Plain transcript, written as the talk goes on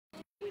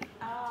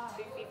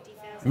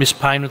Ms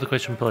Payne with the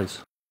question, please.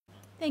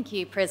 Thank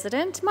you,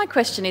 President. My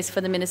question is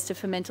for the Minister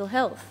for Mental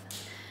Health.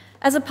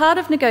 As a part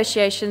of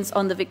negotiations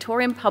on the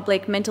Victorian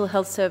Public Mental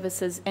Health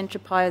Services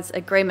Enterprise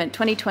Agreement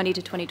 2020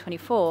 to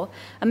 2024,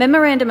 a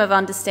memorandum of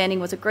understanding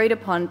was agreed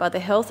upon by the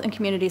Health and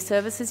Community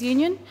Services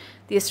Union,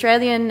 the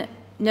Australian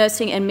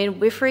Nursing and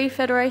Midwifery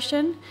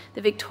Federation,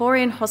 the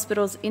Victorian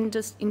Hospitals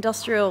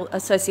Industrial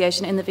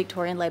Association and the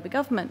Victorian Labor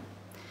Government.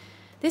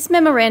 This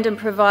memorandum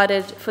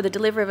provided for the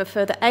delivery of a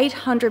further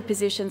 800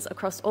 positions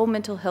across all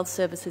mental health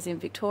services in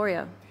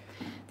Victoria.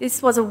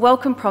 This was a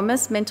welcome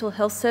promise. Mental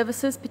health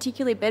services,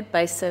 particularly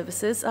bed-based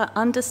services, are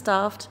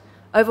understaffed,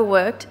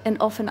 overworked and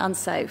often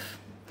unsafe.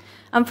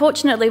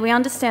 Unfortunately, we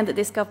understand that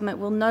this government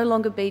will no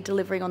longer be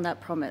delivering on that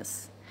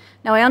promise.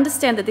 Now, I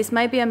understand that this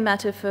may be a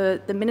matter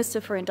for the Minister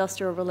for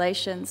Industrial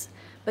Relations,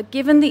 but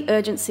given the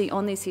urgency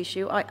on this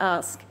issue, I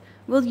ask,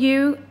 will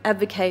you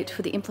advocate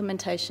for the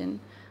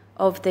implementation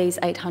of these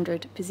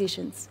 800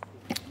 positions?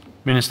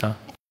 Minister.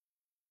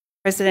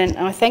 President,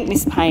 I thank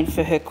Ms Payne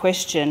for her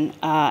question,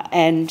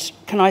 and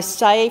can I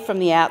say from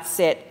the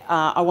outset,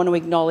 I want to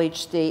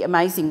acknowledge the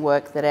amazing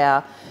work that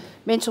our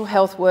mental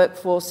health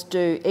workforce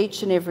do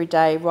each and every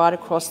day right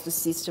across the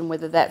system,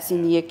 whether that's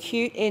in the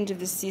acute end of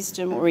the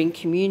system or in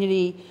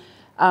community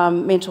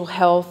mental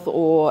health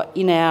or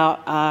in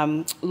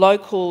our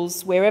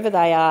locals, wherever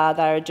they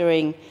are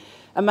doing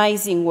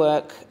amazing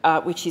work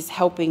which is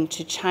helping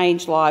to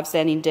change lives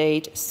and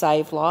indeed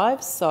save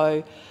lives.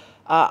 So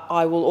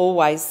I will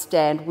always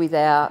stand with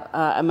our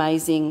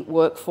amazing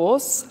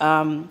workforce,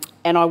 and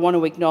I want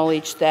to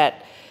acknowledge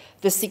that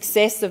the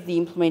success of the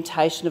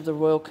implementation of the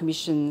Royal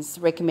Commission's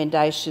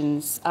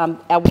recommendations,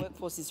 our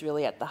workforce is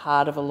really at the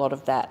heart of a lot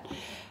of that.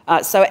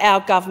 So our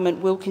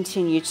government will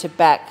continue to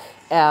back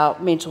our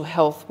mental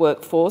health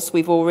workforce.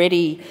 We've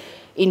already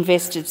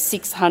invested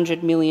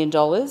 $600 million,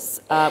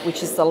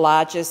 which is the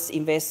largest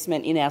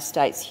investment in our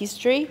state's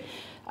history,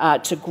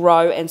 to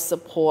grow and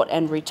support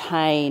and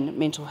retain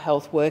mental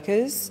health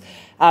workers.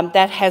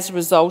 That has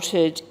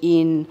resulted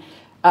in,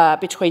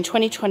 between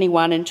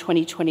 2021 and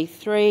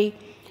 2023,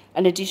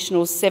 an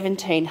additional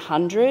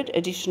 1,700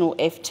 additional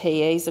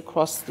FTEs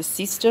across the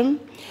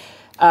system,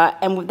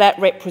 and that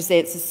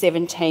represents a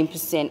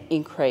 17%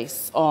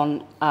 increase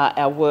on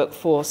our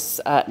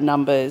workforce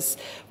numbers,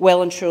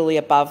 well and truly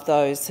above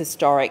those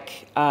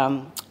historic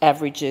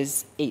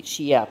averages each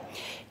year.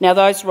 Now,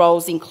 those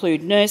roles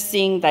include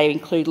nursing, they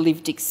include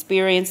lived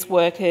experience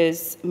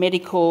workers,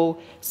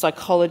 medical,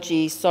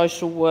 psychology,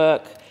 social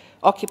work,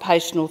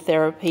 occupational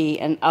therapy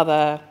and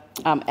other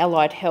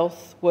allied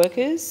health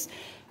workers.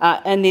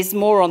 And there's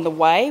more on the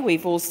way.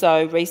 We've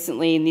also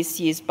recently in this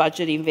year's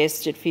budget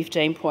invested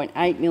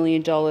 $15.8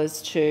 million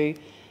to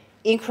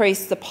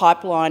increase the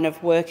pipeline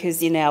of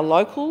workers in our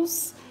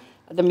locals,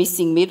 the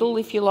missing middle,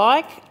 if you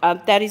like.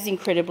 That is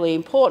incredibly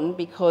important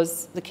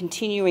because the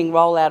continuing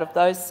rollout of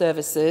those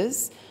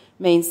services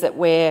means that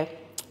we're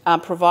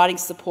providing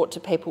support to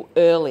people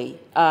early,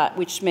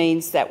 which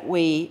means that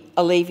we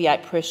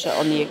alleviate pressure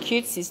on the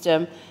acute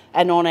system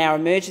and on our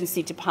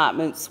emergency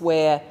departments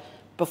where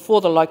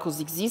before the locals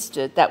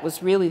existed, that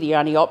was really the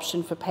only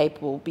option for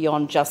people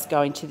beyond just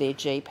going to their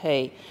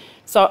GP.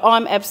 So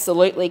I'm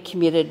absolutely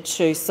committed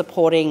to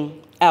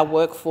supporting our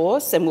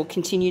workforce and will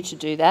continue to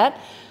do that.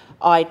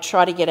 I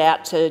try to get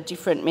out to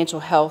different mental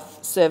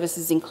health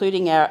services,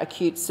 including our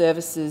acute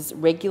services,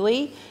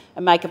 regularly,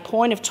 and make a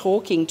point of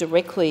talking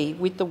directly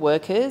with the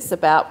workers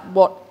about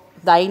what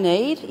they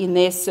need in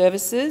their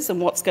services and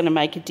what's going to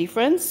make a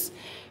difference.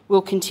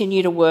 We'll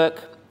continue to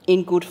work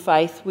in good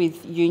faith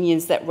with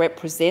unions that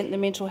represent the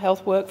mental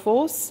health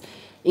workforce,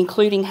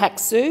 including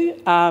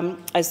HACSU,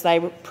 as they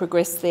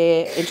progress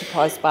their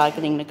enterprise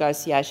bargaining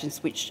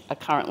negotiations, which are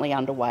currently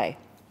underway.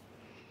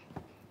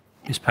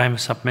 Ms Payne,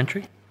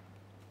 supplementary.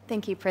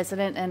 Thank you,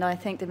 President, and I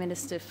thank the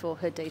Minister for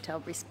her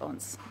detailed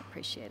response. I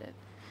appreciate it.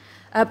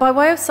 By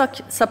way of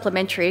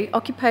supplementary,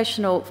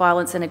 occupational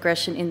violence and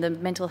aggression in the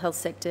mental health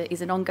sector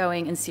is an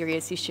ongoing and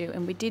serious issue,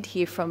 and we did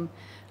hear from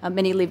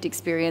many lived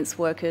experience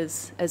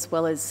workers as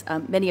well as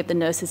many of the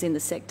nurses in the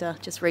sector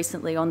just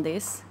recently on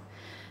this.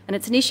 And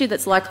it's an issue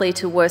that's likely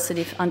to worsen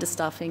if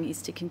understaffing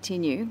is to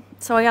continue.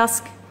 So I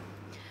ask,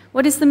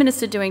 what is the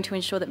Minister doing to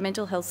ensure that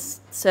mental health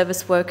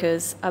service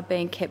workers are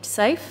being kept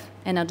safe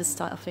and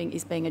understaffing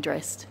is being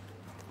addressed?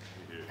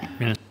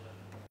 Minister.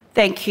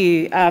 Thank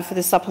you for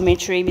the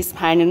supplementary, Ms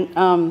Payne.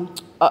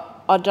 And,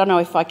 I don't know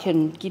if I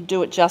can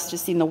do it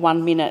justice in the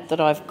 1 minute that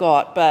I've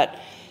got, but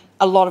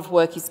a lot of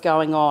work is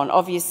going on.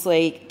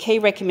 Obviously, key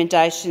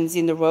recommendations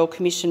in the Royal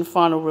Commission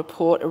final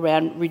report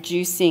around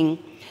reducing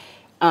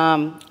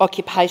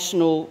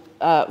occupational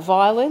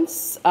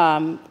violence,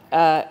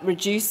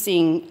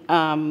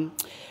 reducing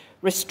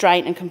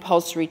restraint and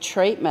compulsory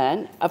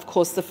treatment. Of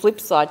course, the flip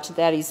side to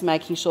that is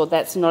making sure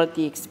that's not at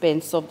the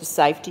expense of the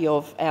safety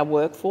of our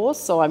workforce.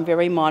 So I'm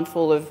very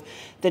mindful of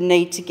the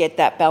need to get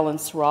that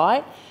balance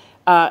right.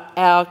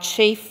 Our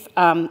Chief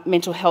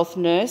Mental Health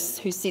Nurse,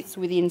 who sits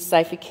within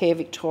Safer Care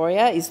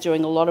Victoria, is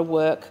doing a lot of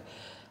work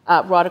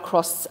right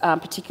across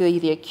particularly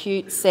the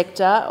acute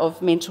sector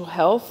of mental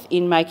health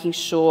in making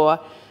sure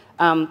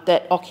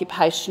that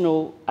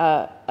occupational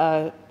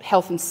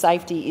health and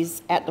safety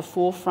is at the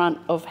forefront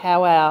of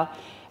how our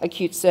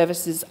acute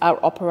services are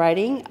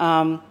operating.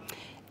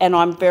 And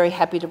I'm very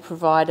happy to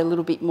provide a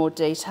little bit more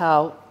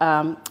detail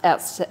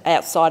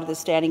outside of the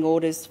standing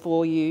orders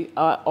for you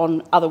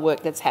on other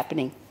work that's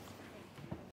happening.